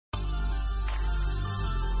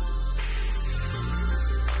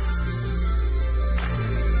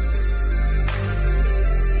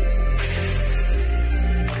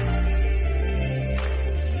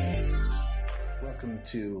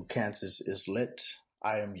Kansas is Lit.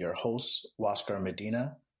 I am your host, Oscar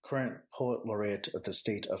Medina, current Poet Laureate of the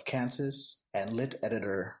state of Kansas and Lit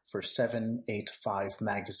editor for 785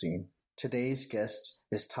 magazine. Today's guest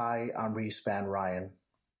is Ty Henri Span Ryan.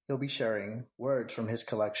 He'll be sharing words from his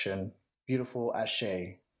collection, Beautiful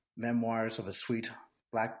Ashe, Memoirs of a Sweet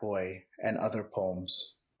Black Boy, and Other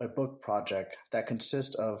Poems, a book project that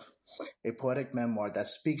consists of a poetic memoir that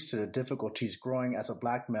speaks to the difficulties growing as a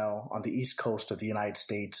Black male on the East Coast of the United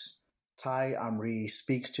States. Ty Henri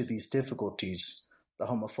speaks to these difficulties, the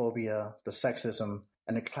homophobia, the sexism,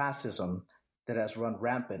 and the classism that has run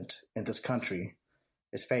rampant in this country,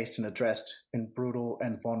 is faced and addressed in brutal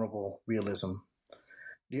and vulnerable realism.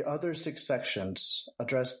 The other 6 sections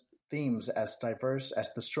address themes as diverse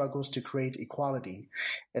as the struggles to create equality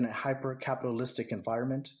in a hyper-capitalistic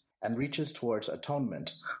environment and reaches towards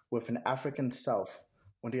atonement with an African self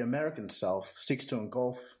when the American self seeks to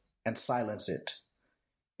engulf and silence it.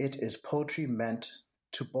 It is poetry meant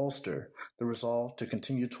to bolster the resolve to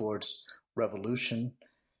continue towards revolution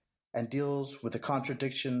and deals with the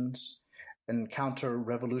contradictions and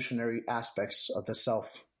counter-revolutionary aspects of the self.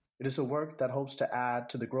 It is a work that hopes to add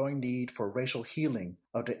to the growing need for racial healing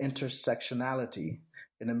of the intersectionality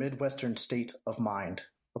in a Midwestern state of mind.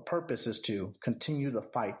 The purpose is to continue the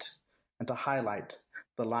fight and to highlight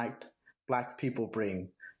the light Black people bring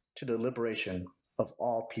to the liberation of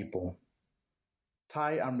all people.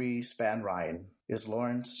 Ty Henri Span Ryan is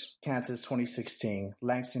Lawrence, Kansas 2016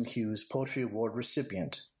 Langston Hughes Poetry Award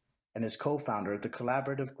recipient and is co-founder of the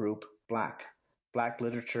collaborative group Black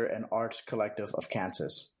Literature and Arts Collective of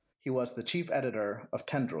Kansas. He was the chief editor of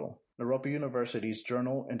Tendril, Naropa University's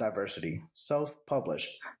Journal in Diversity,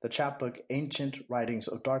 self-published the chapbook Ancient Writings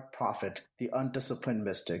of Dark Prophet, the Undisciplined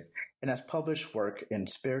Mystic, and has published work in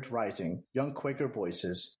Spirit Rising, Young Quaker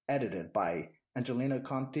Voices, edited by Angelina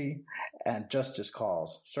Conti, and Justice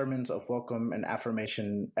Calls, Sermons of Welcome and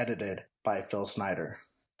Affirmation, edited by Phil Snyder.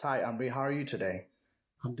 Ty Henri, how are you today?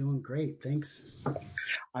 I'm doing great, thanks.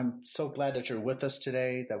 I'm so glad that you're with us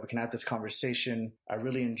today, that we can have this conversation. I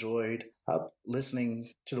really enjoyed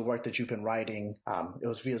listening to the work that you've been writing. It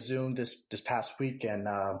was via Zoom this past week, and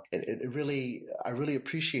I really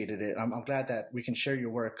appreciated it. I'm glad that we can share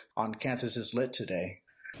your work on Kansas is Lit today.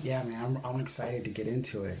 Yeah, man, I'm excited to get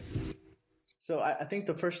into it. So I think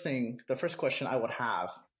the first question I would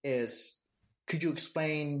have is, could you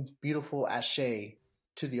explain Beautiful Ashe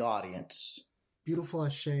to the audience? Beautiful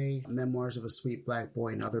Ashe, Memoirs of a Sweet Black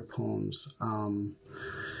Boy, and Other Poems.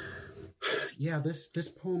 This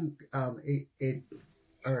poem,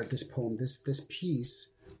 this piece,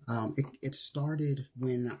 it started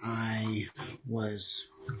when I was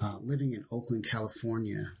living in Oakland,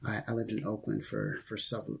 California. I lived in Oakland for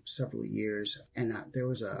several years, and there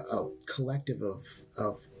was a collective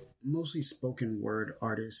of mostly spoken word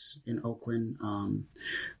artists in Oakland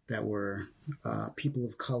that were people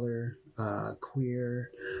of color,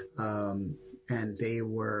 queer, and they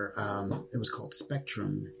were, it was called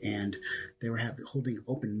Spectrum, and they were holding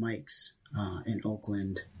open mics in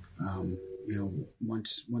Oakland,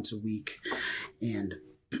 once a week. And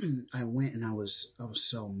I went, and I was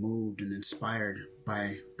so moved and inspired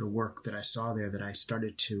by the work that I saw there that I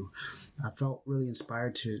felt really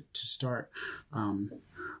inspired to start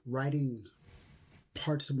writing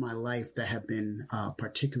parts of my life that have been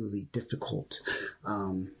particularly difficult.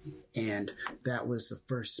 And that was the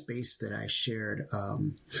first space that I shared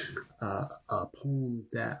a poem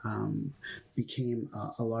that became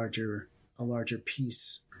a larger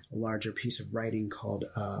piece of writing called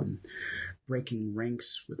Breaking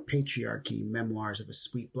Ranks with Patriarchy, Memoirs of a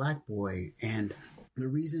Sweet Black Boy. And the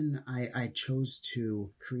reason I chose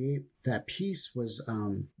to create that piece was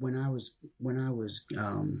when I was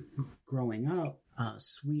growing up,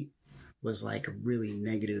 sweet was like a really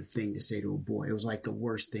negative thing to say to a boy. It was like the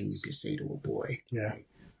worst thing you could say to a boy. Yeah.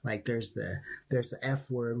 Like there's the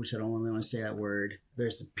F word, which I don't really want to say that word.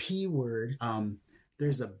 There's the P word.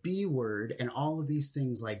 There's a B word, and all of these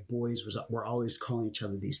things, like boys were always calling each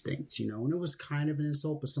other these things, and it was kind of an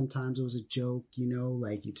insult, but sometimes it was a joke,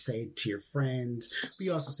 like you'd say it to your friends, but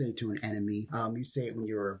you also say it to an enemy. You'd say it when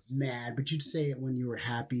you were mad, but you'd say it when you were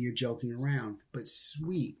happy, you're joking around. But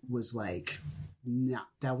sweet was like,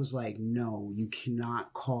 no, you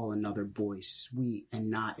cannot call another boy sweet and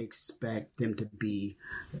not expect them to be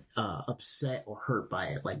upset or hurt by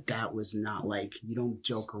it. Like that was not, like, you don't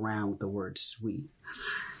joke around with the word sweet.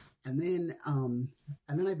 And then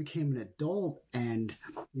I became an adult, and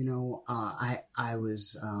I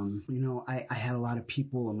was I had a lot of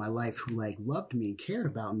people in my life who like loved me and cared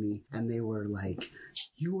about me, and they were like,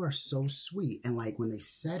 "You are so sweet," and like when they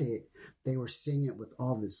said it, they were saying it with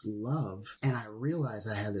all this love, and I realized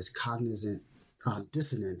I had this cognizant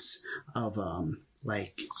dissonance of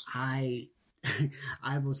like I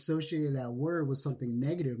I've associated that word with something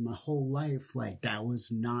negative my whole life. Like that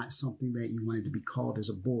was not something that you wanted to be called as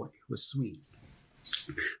a boy, was sweet.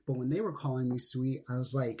 But when they were calling me sweet, I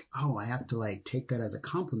was like, oh, I have to like take that as a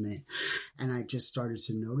compliment. And I just started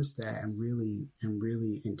to notice that and really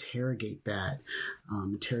interrogate that,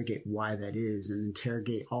 interrogate why that is, and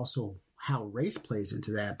interrogate also how race plays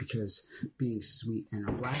into that, because being sweet and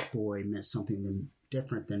a black boy meant something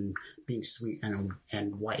different than being sweet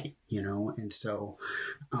and white, and so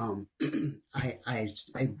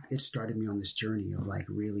it started me on this journey of like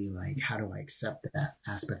really like how do I accept that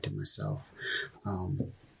aspect of myself,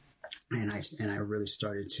 and I really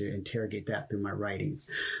started to interrogate that through my writing,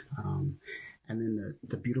 and then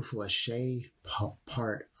the beautiful Ashe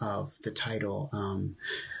part of the title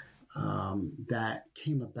that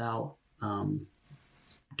came about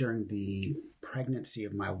during the pregnancy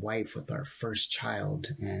of my wife with our first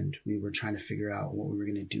child, and we were trying to figure out what we were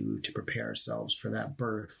going to do to prepare ourselves for that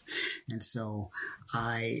birth. And so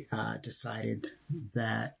I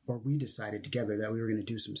we decided together that we were going to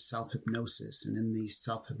do some self-hypnosis. And in these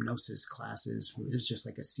self-hypnosis classes, it was just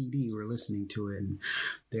like a CD, we were listening to it, and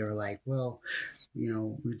they were like, well,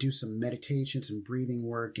 we do some meditation, some breathing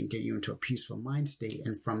work, and get you into a peaceful mind state.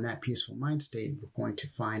 And from that peaceful mind state, we're going to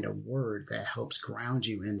find a word that helps ground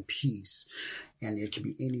you in peace. And it can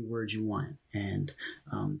be any word you want. And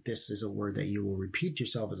this is a word that you will repeat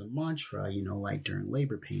yourself as a mantra, like during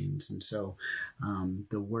labor pains. And so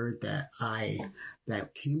the word that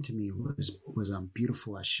came to me was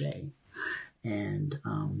beautiful Ashe. And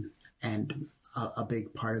a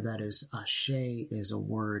big part of that is Ashe is a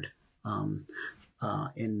word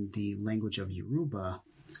in the language of Yoruba,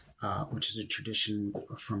 which is a tradition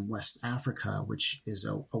from West Africa, which is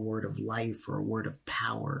a word of life or a word of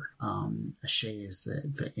power. Ashe is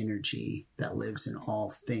the energy that lives in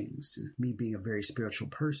all things. And me being a very spiritual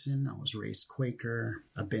person, I was raised Quaker.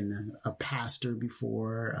 I've been a pastor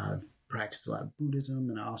before. I've practiced a lot of Buddhism,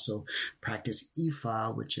 and I also practice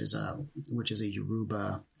Ifa, which is a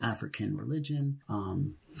Yoruba African religion.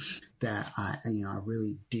 That I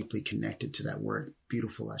really deeply connected to that word,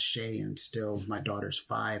 beautiful Ashe, and still my daughter's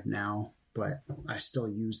 5 now, but I still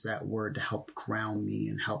use that word to help ground me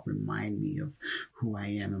and help remind me of who I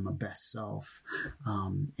am and my best self.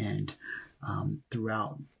 And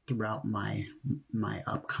throughout my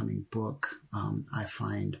upcoming book, I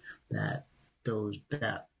find that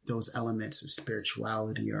those elements of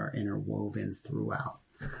spirituality are interwoven throughout.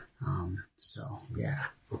 So yeah,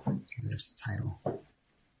 there's the title.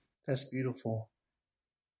 That's beautiful.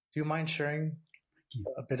 Do you mind sharing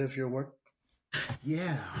a bit of your work?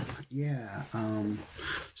 Yeah.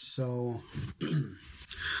 So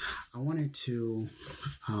I wanted to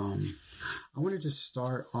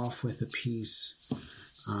start off with a piece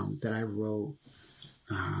that I wrote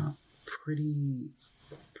pretty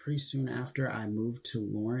soon after I moved to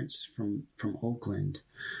Lawrence from Oakland.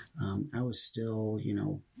 I was still,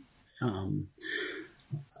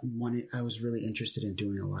 I was really interested in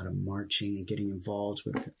doing a lot of marching and getting involved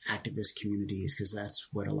with activist communities, because that's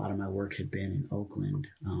what a lot of my work had been in Oakland.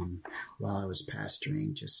 While I was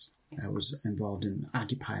pastoring, I was involved in the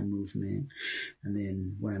Occupy movement. And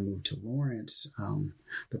then when I moved to Lawrence,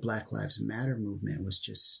 the Black Lives Matter movement was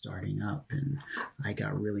just starting up, and I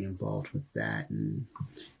got really involved with that, and,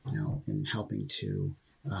 in helping to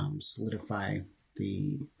solidify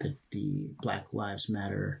the Black Lives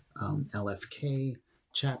Matter LFK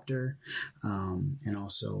chapter, and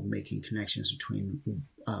also making connections between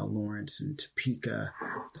Lawrence and Topeka,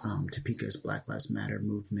 Topeka's Black Lives Matter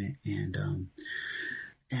movement, and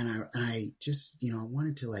I just, I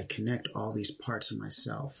wanted to like connect all these parts of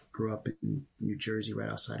myself. Grew up in New Jersey,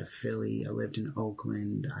 right outside of Philly. I lived in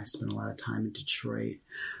Oakland. I spent a lot of time in Detroit.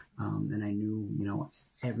 And I knew,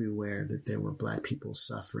 everywhere that there were Black people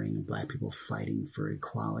suffering and Black people fighting for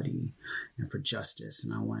equality and for justice.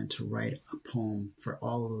 And I wanted to write a poem for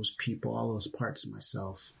all of those people, all those parts of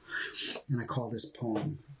myself. And I call this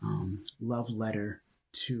poem Love Letter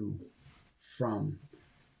to from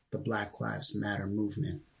the Black Lives Matter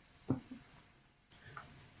movement.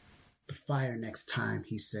 The fire next time,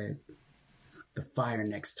 he said. The fire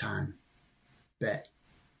next time. Bet.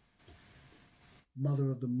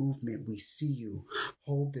 Mother of the movement, we see you.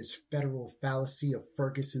 Hold this federal fallacy of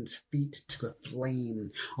Ferguson's feet to the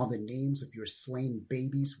flame. On the names of your slain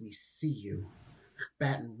babies, we see you.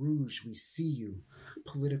 Baton Rouge, we see you.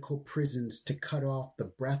 Political prisons to cut off the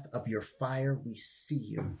breath of your fire, we see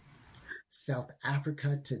you. South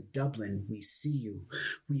Africa to Dublin, we see you.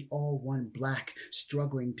 We all one black,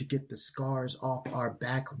 struggling to get the scars off our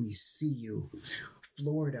back, we see you.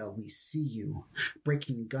 Florida, we see you.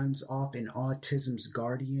 Breaking guns off in autism's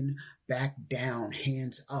guardian, back down,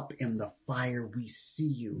 hands up in the fire, we see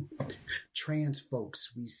you. Trans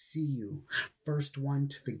folks, we see you. First one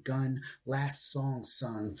to the gun, last song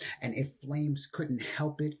sung, and if flames couldn't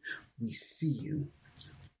help it, we see you.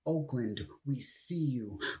 Oakland, we see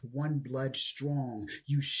you. One blood strong,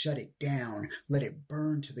 you shut it down, let it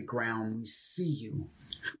burn to the ground, we see you.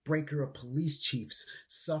 Breaker of police chiefs,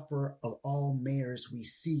 sufferer of all mayors, we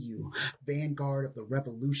see you. Vanguard of the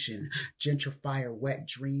revolution, gentrifier wet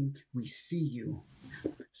dream, we see you.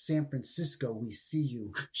 San Francisco, we see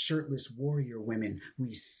you. Shirtless warrior women,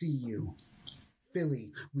 we see you.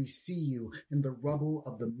 Philly, we see you. In the rubble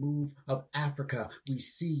of the move of Africa, we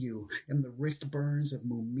see you. In the wrist burns of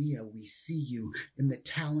Mumia, we see you. In the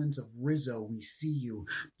talons of Rizzo, we see you.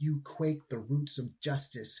 You quake the roots of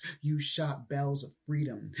justice. You shot bells of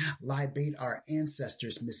freedom. Libate our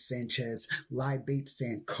ancestors, Miss Sanchez. Libate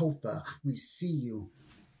Sankofa, we see you.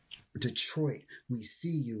 Detroit, we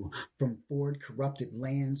see you. From Ford corrupted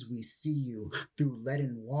lands, we see you. Through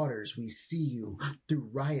leaden waters, we see you. Through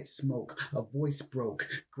riot smoke, a voice broke.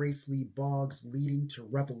 Grace Lee Boggs leading to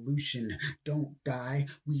revolution. Don't die,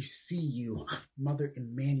 we see you. Mother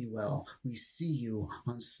Emmanuel, we see you.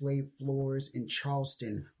 On slave floors in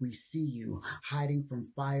Charleston, we see you. Hiding from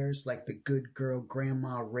fires like the good girl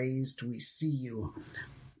grandma raised, we see you.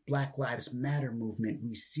 Black Lives Matter movement,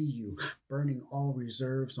 we see you. Burning all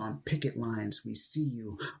reserves on picket lines, we see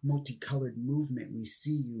you. Multicolored movement, we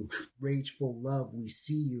see you. Rageful love, we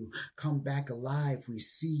see you. Come back alive, we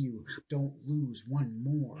see you. Don't lose one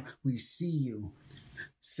more, we see you.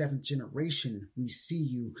 Seventh generation, we see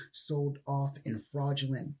you. Sold off in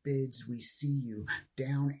fraudulent bids, we see you.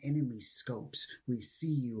 Down enemy scopes, we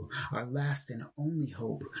see you. Our last and only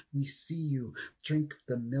hope, we see you. Drink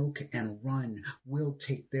the milk and run, we'll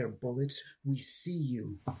take their bullets, we see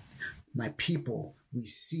you. My people, we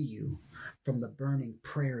see you. From the burning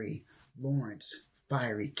prairie, Lawrence,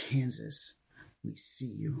 fiery Kansas, we see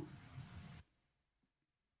you.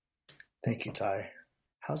 Thank you, Ty.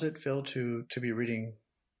 How's it feel to be reading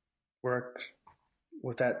work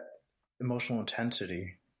with that emotional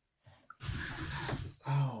intensity?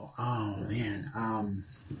 Oh man.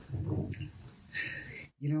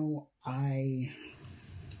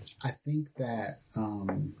 I think that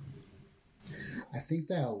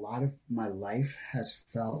a lot of my life has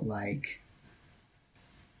felt like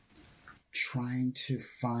trying to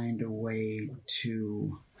find a way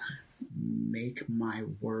to make my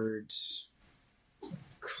words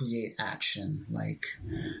create action. Like,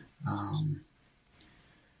 I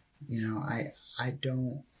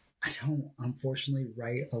don't unfortunately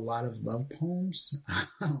write a lot of love poems.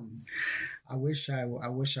 I wish I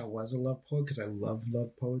was a love poet, because I love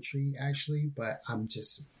poetry actually, but and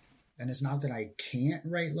it's not that I can't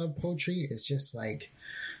write love poetry. It's just like,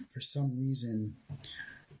 for some reason,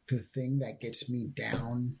 the thing that gets me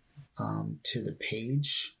down to the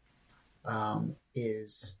page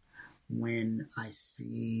is when I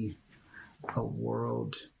see a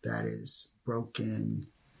world that is broken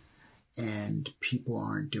and people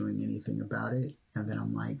aren't doing anything about it. And then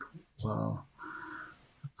I'm like, well,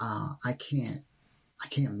 I can't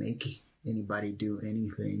make anybody do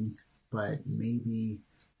anything, but maybe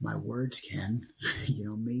my words can,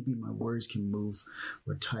 maybe my words can move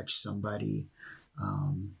or touch somebody.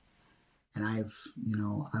 And I've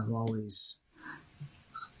always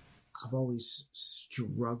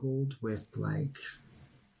struggled with like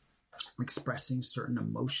expressing certain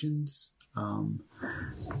emotions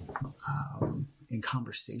in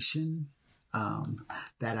conversation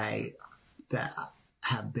that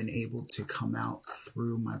have been able to come out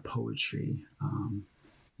through my poetry.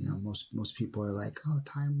 Most people are like, oh,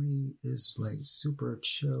 Tyree is like super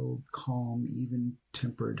chill, calm, even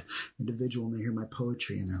tempered individual, and they hear my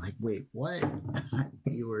poetry and they're like, wait, what?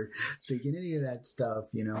 You were thinking any of that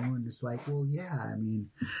stuff, and it's like, well, yeah, I mean,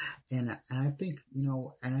 and I think,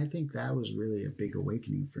 and I think that was really a big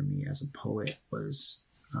awakening for me as a poet was,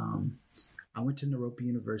 I went to Naropa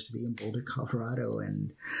University in Boulder, Colorado,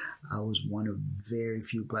 and I was one of very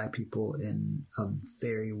few Black people in a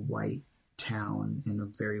very white town, in a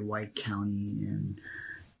very white county, and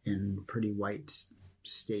in a pretty white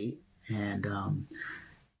state. And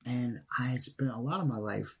and I spent a lot of my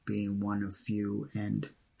life being one of few, and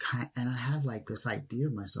I had like this idea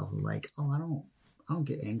of myself of like, oh, I don't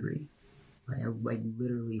get angry. Like, I like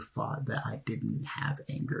literally thought that I didn't have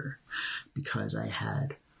anger because I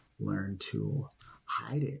had learned to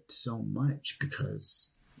hide it so much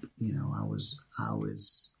because, you know, I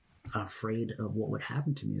was afraid of what would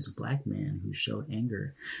happen to me as a black man who showed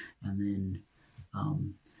anger. And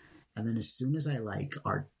then as soon as I like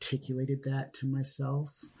articulated that to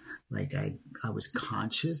myself, like I was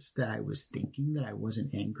conscious that I was thinking that I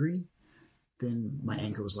wasn't angry, then my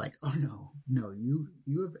anger was like, oh no, you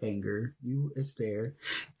have anger, it's there.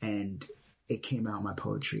 And it came out in my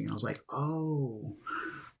poetry, and I was like, oh,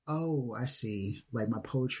 I see. Like, my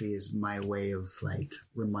poetry is my way of like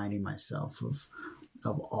reminding myself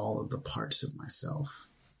of all of the parts of myself.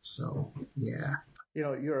 So yeah. You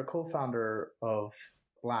know, you're a co-founder of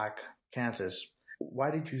Black Kansas.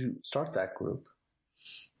 Why did you start that group?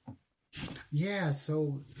 Yeah,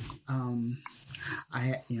 so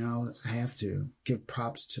I have to give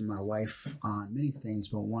props to my wife on many things,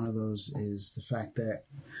 but one of those is the fact that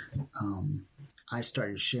I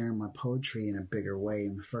started sharing my poetry in a bigger way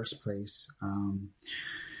in the first place.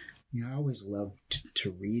 I always loved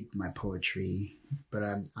to read my poetry, but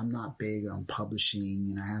I'm not big on publishing,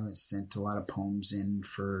 and I haven't sent a lot of poems in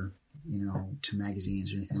for, to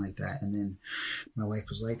magazines or anything like that. And then my wife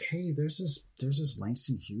was like, hey, there's this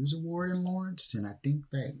Langston Hughes Award in Lawrence, and I think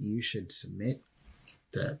that you should submit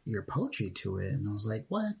your poetry to it. And I was like,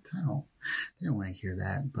 what? They don't want to hear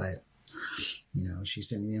that. But, she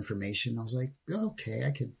sent me the information. I was like, okay,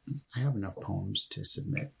 I have enough poems to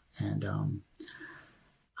submit. And,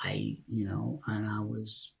 I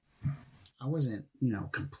wasn't,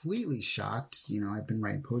 completely shocked. I've been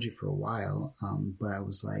writing poetry for a while. But I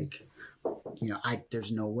was like,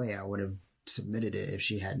 there's no way I would have submitted it if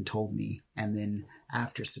she hadn't told me. And then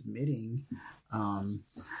after submitting, and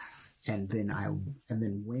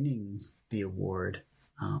then winning the award,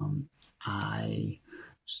 I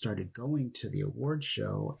started going to the award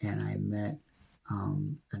show, and I met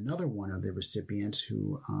another one of the recipients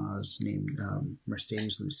who was named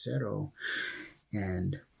Mercedes Lucero.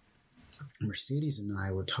 And Mercedes and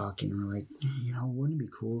I were talking, and we're like, wouldn't it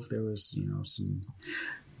be cool if there was,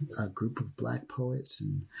 a group of Black poets?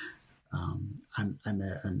 And I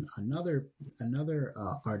met another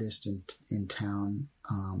artist in town,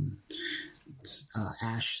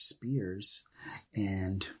 Ash Spears,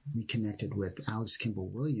 and we connected with Alex Kimball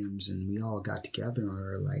Williams, and we all got together and we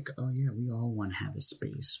were like, oh yeah, we all want to have a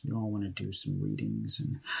space. We all want to do some readings,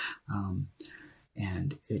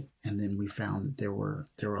 and then we found that there were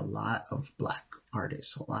a lot of Black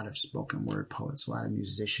artists, a lot of spoken word poets, a lot of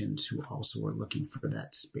musicians who also were looking for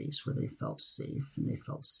that space where they felt safe and they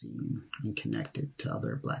felt seen and connected to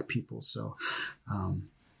other Black people. So,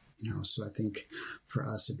 so I think for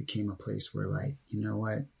us, it became a place where, like, you know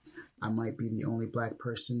what, I might be the only Black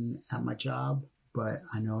person at my job, but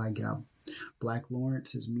I know I got Black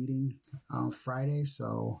Lawrence's meeting on Friday.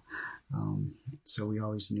 So we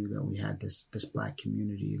always knew that we had this Black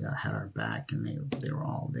community that had our back, and they were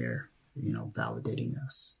all there, validating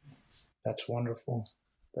us. That's wonderful.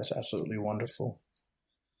 That's absolutely wonderful.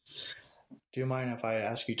 Do you mind if I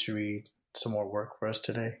ask you to read some more work for us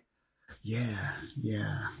today?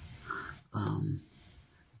 Yeah.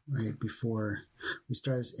 Right before we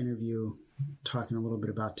start this interview, talking a little bit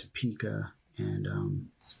about Topeka, and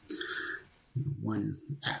one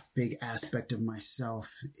big aspect of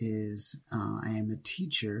myself is I am a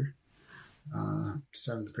teacher,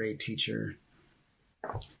 7th grade teacher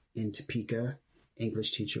in Topeka,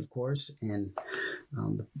 English teacher, of course. And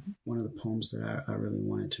one of the poems that I really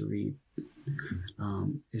wanted to read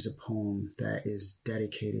is a poem that is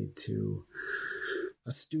dedicated to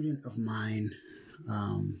a student of mine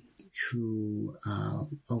who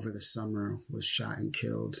over the summer was shot and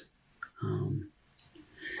killed.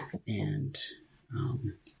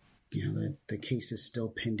 The case is still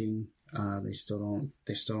pending. They still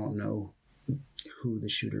don't know who the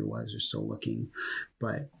shooter was. They're still looking,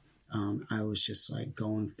 but I was just like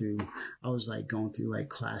going through like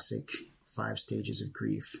classic 5 stages of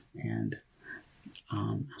grief, and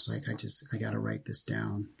I was like, I got to write this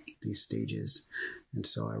down, these stages. And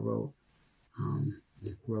so I wrote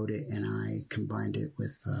it, and I combined it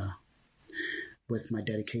with my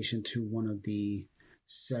dedication to one of the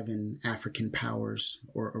 7 African powers,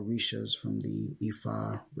 or Orishas, from the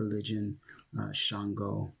Ifa religion,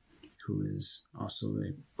 Shango, who is also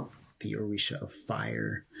the Orisha of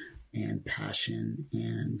fire and passion,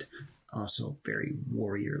 and also very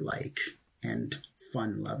warrior-like and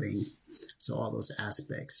fun-loving. So all those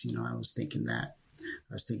aspects, I was thinking that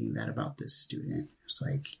I was thinking that about this student. It's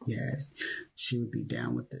like, yeah, she would be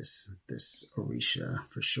down with this Orisha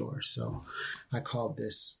for sure. So I called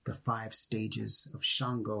this the 5 stages of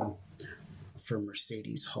Shango for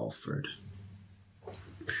Mercedes Halford.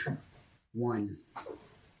 1.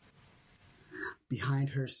 Behind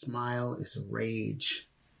her smile is rage.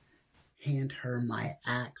 Hand her my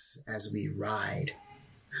axe as we ride.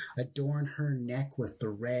 Adorn her neck with the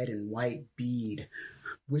red and white bead.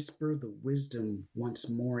 Whisper the wisdom once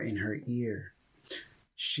more in her ear.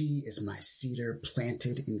 She is my cedar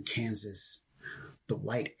planted in Kansas, the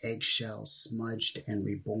white eggshell smudged and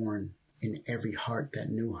reborn in every heart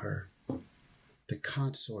that knew her. The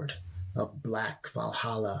consort of Black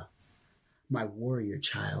Valhalla, my warrior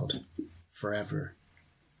child, forever.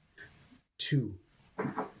 2.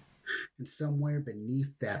 And somewhere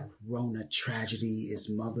beneath that Rona tragedy is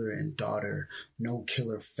mother and daughter, no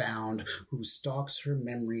killer found, who stalks her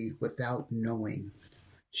memory without knowing.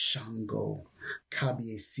 Shango,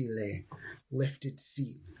 Kabiesile, lifted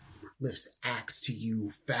seat, lifts axe to you,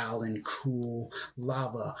 foul and cruel.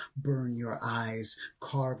 Lava, burn your eyes,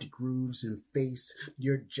 carved grooves in face,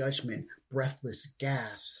 your judgment, breathless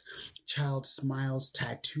gasps. Child smiles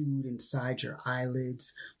tattooed inside your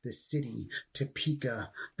eyelids. The city,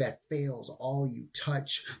 Topeka, that fails all you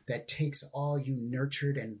touch, that takes all you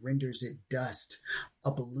nurtured and renders it dust.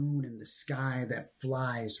 A balloon in the sky that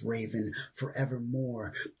flies, raven,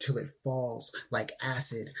 forevermore, till it falls like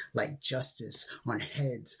acid, like justice, on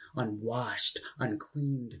heads unwashed,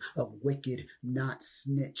 uncleaned, of wicked, not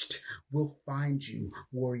snitched. We'll find you,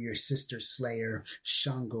 warrior sister slayer.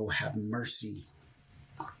 Shango, have mercy.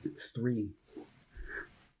 3.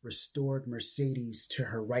 Restored Mercedes to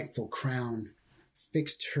her rightful crown,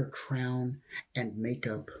 fixed her crown and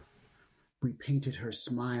makeup, repainted her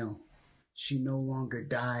smile. She no longer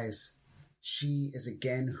dies. She is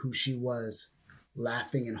again who she was,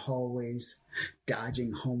 laughing in hallways,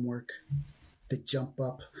 dodging homework, the jump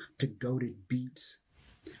up to goated beats.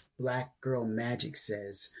 Black girl magic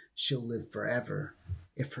says she'll live forever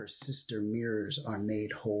if her sister mirrors are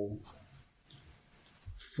made whole.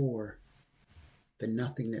 4. The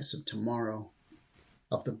nothingness of tomorrow,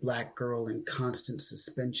 of the black girl in constant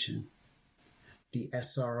suspension, the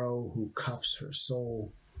SRO who cuffs her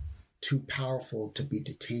soul, too powerful to be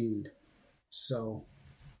detained. So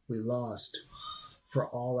we lost for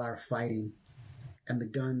all our fighting, and the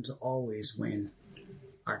guns always win.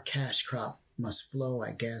 Our cash crop must flow,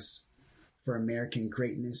 I guess, for American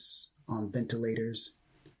greatness on ventilators,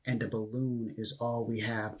 and a balloon is all we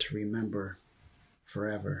have to remember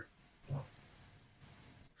forever.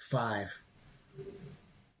 5.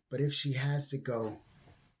 But if she has to go,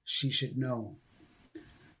 she should know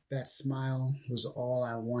that smile was all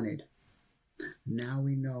I wanted. Now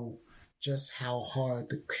we know just how hard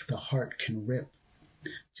the heart can rip,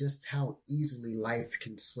 just how easily life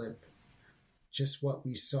can slip, just what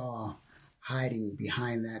we saw hiding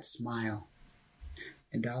behind that smile.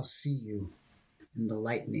 And I'll see you in the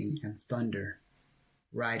lightning and thunder,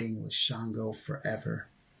 riding with Shango forever.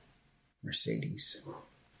 Mercedes.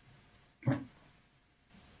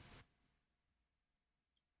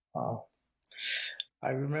 Wow. I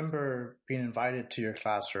remember being invited to your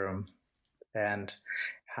classroom and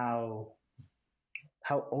how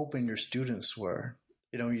open your students were.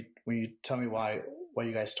 You know, when you tell me why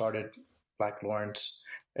you guys started Black Lawrence,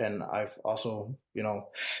 and I've also, you know,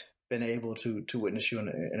 been able to witness you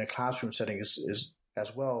in a classroom setting is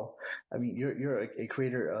as well. I mean, you're a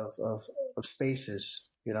creator of spaces,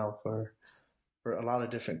 you know, for a lot of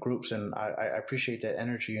different groups, and I appreciate that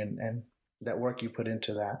energy and that work you put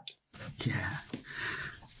into that.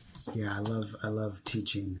 Yeah, I love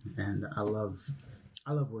teaching, and I love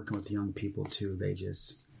working with young people too. They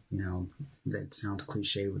just, you know, that sounds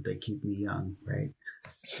cliche, but they keep me young, right?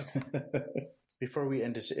 So. Before we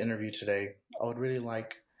end this interview today, I would really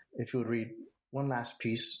like if you would read one last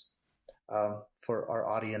piece for our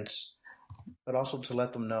audience, but also to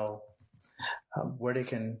let them know where they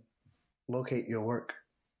can locate your work.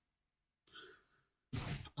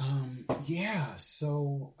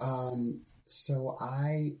 So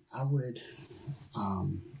I would,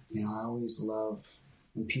 you know, I always love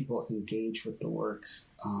when people engage with the work,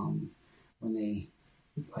 when they,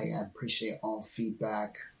 like, I appreciate all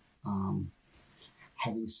feedback.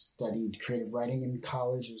 Having studied creative writing in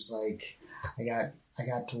college, it was like, I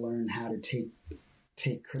got to learn how to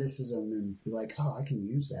take criticism and be like, oh, I can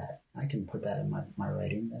use that. I can put that in my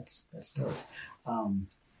writing. That's dope.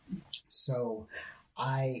 So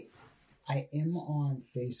I am on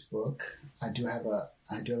Facebook. I do have a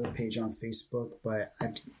page on Facebook, but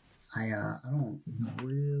I'm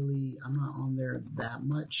not on there that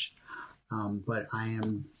much. but I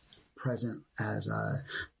am present as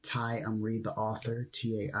Ty Amri, the author,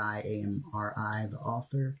 TAIAMRI, the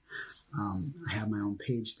author. I have my own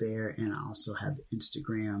page there, and I also have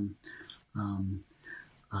Instagram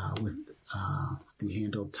with the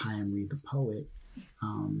handle Ty Amri, the poet.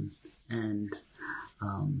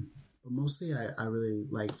 But mostly I really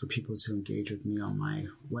like for people to engage with me on my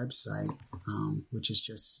website, which is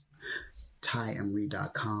just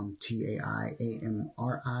tyamri.com, TAIAMRI.com.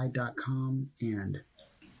 And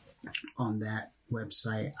on that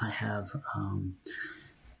website, I have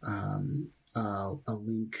a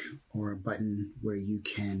link or a button where you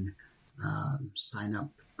can sign up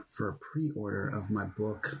for a pre-order of my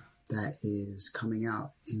book that is coming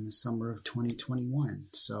out in the summer of 2021.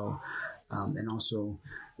 So, and also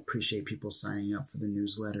appreciate people signing up for the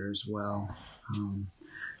newsletter as well,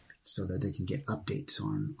 so that they can get updates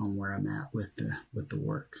on where I'm at with the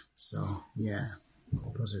work. So yeah,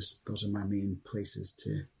 those are my main places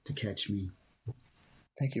to catch me.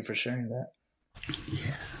 Thank you for sharing that.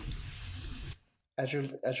 Yeah. As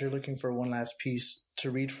you're looking for one last piece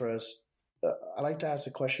to read for us, I'd like to ask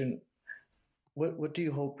the question: What do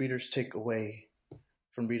you hope readers take away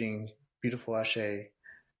from reading Beautiful Ashe,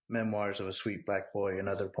 Memoirs of a Sweet Black Boy, and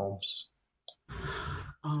Other Poems?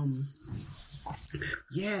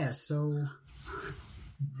 Yeah, so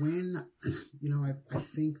when, I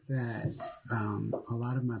think that a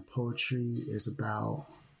lot of my poetry is about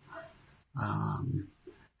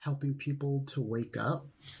helping people to wake up,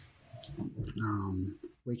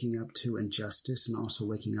 waking up to injustice, and also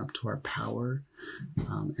waking up to our power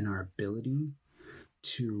and our ability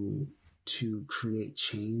to create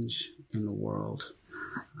change in the world.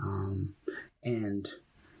 And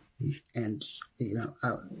I'm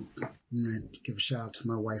going to give a shout out to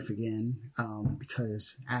my wife again,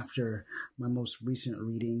 because after my most recent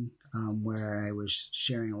reading, where I was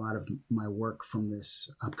sharing a lot of my work from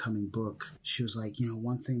this upcoming book, she was like,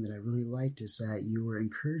 one thing that I really liked is that you were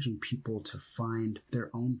encouraging people to find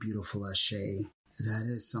their own beautiful Ashe. That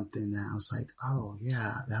is something that I was like, oh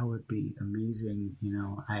yeah, that would be amazing.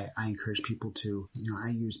 I encourage people to, I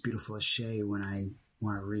use beautiful Ashe when I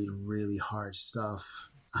want to read really hard stuff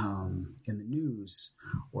in the news,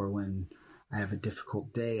 or when I have a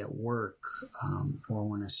difficult day at work, or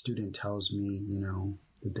when a student tells me,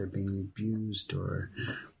 that they're being abused, or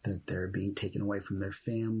that they're being taken away from their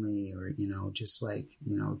family, or, just like,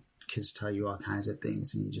 kids tell you all kinds of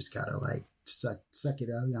things, and you just gotta like suck it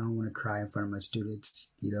up. I don't want to cry in front of my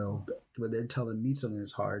students, but they're telling me something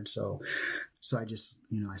that's hard. So I just,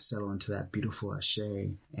 I settle into that beautiful Ashe,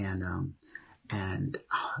 and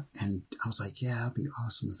I was like, yeah, it'd be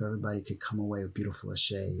awesome if everybody could come away with beautiful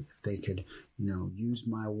Ashe, if they could, use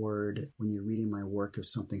my word when you're reading my work. If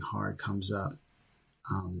something hard comes up,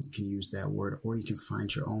 you can use that word, or you can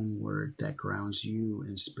find your own word that grounds you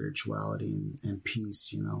in spirituality and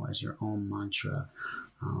peace, as your own mantra.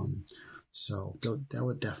 So that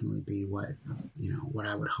would definitely be what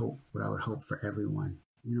I would hope for everyone.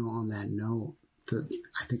 On that note,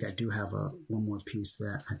 I think I do have one more piece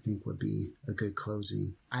that I think would be a good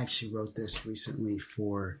closing. I actually wrote this recently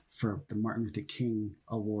for the Martin Luther King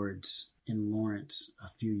Awards in Lawrence a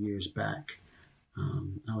few years back.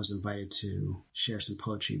 I was invited to share some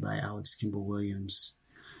poetry by Alex Kimball Williams,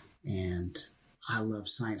 and I love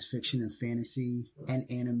science fiction and fantasy and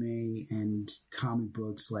anime and comic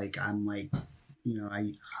books. Like I'm like,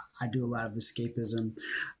 I do a lot of escapism,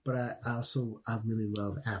 but I really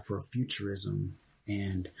love Afrofuturism,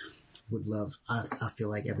 and I feel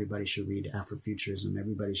like everybody should read Afrofuturism.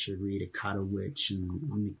 Everybody should read Akata Witch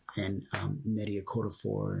and Nnedi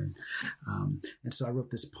Okorafor. And so I wrote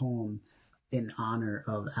this poem in honor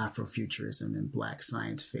of Afrofuturism and Black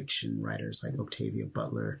science fiction writers like Octavia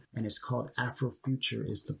Butler, and it's called Afrofuture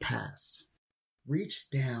is the Past. Reach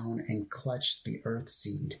down and clutch the earth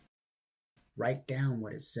seed. Write down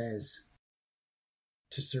what it says.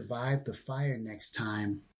 To survive the fire next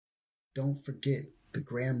time, don't forget the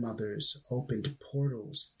grandmothers opened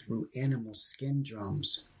portals through animal skin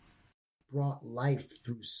drums, brought life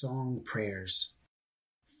through song prayers,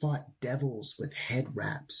 fought devils with head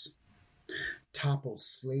wraps, toppled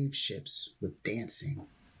slave ships with dancing.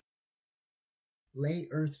 Lay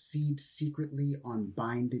earth seeds secretly on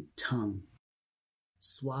binded tongue.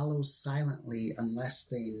 Swallow silently unless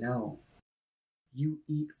they know. You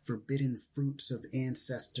eat forbidden fruits of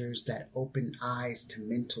ancestors that open eyes to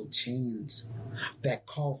mental chains, that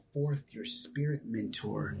call forth your spirit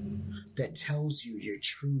mentor, that tells you your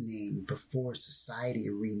true name before society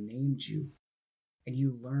renamed you. And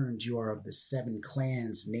you learned you are of the 7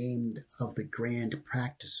 clans named of the grand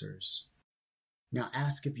practicers. Now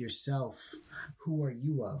ask of yourself, who are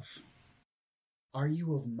you of? Are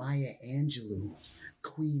you of Maya Angelou,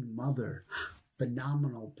 Queen Mother,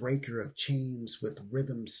 phenomenal breaker of chains with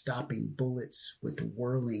rhythm-stopping bullets with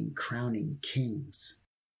whirling, crowning kings?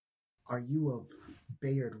 Are you of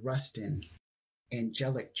Bayard Rustin,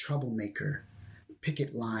 angelic troublemaker,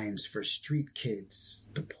 picket lines for street kids,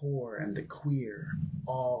 the poor and the queer,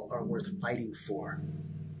 all are worth fighting for?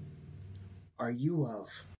 Are you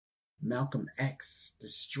of Malcolm X,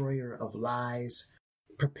 destroyer of lies,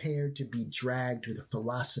 prepared to be dragged with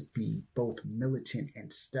philosophy both militant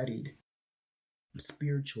and studied,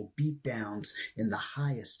 spiritual beatdowns in the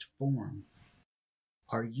highest form?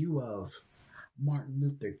 Are you of Martin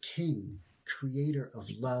Luther King, creator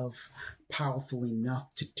of love, powerful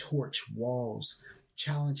enough to torch walls,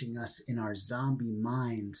 challenging us in our zombie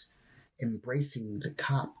minds, embracing the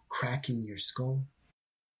cop cracking your skull?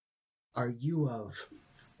 Are you of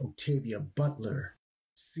Octavia Butler,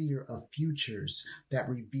 seer of futures that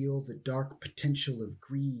reveal the dark potential of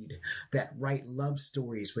greed, that write love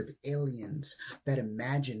stories with aliens, that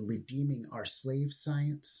imagine redeeming our slave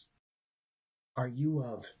science? Are you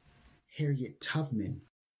of Harriet Tubman,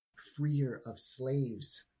 freer of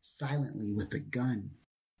slaves, silently with a gun,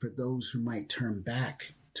 for those who might turn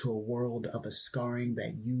back to a world of a scarring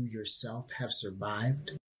that you yourself have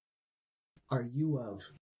survived? Are you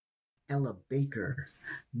of Ella Baker,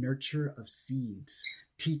 nurture of seeds,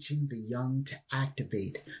 teaching the young to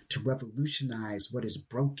activate, to revolutionize what is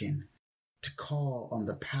broken, to call on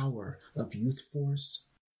the power of youth force?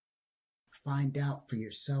 Find out for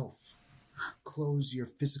yourself. Close your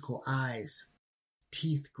physical eyes.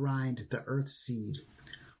 Teeth grind the earth seed.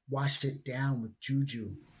 Wash it down with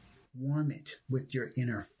juju. Warm it with your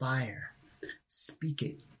inner fire. Speak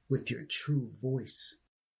it with your true voice.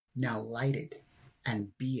 Now light it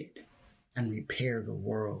and be it and repair the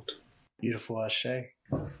world. Beautiful Ashe.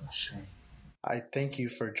 Beautiful Ashe. I thank you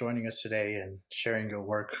for joining us today and sharing your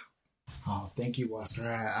work. Oh, thank you, Oscar.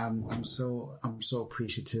 I'm so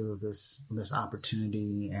appreciative of this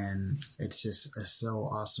opportunity, and it's so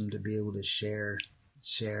awesome to be able to share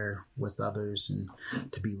with others and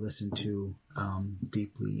to be listened to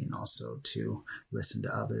deeply, and also to listen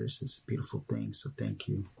to others. It's a beautiful thing. So thank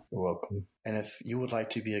you. You're welcome. And if you would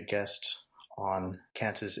like to be a guest on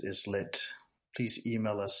Kansas is Lit, please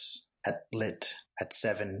email us at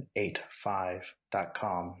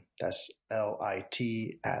lit@785.com. That's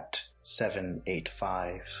LIT at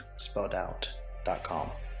 785 spelled out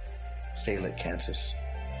 .com. Stay lit, Kansas.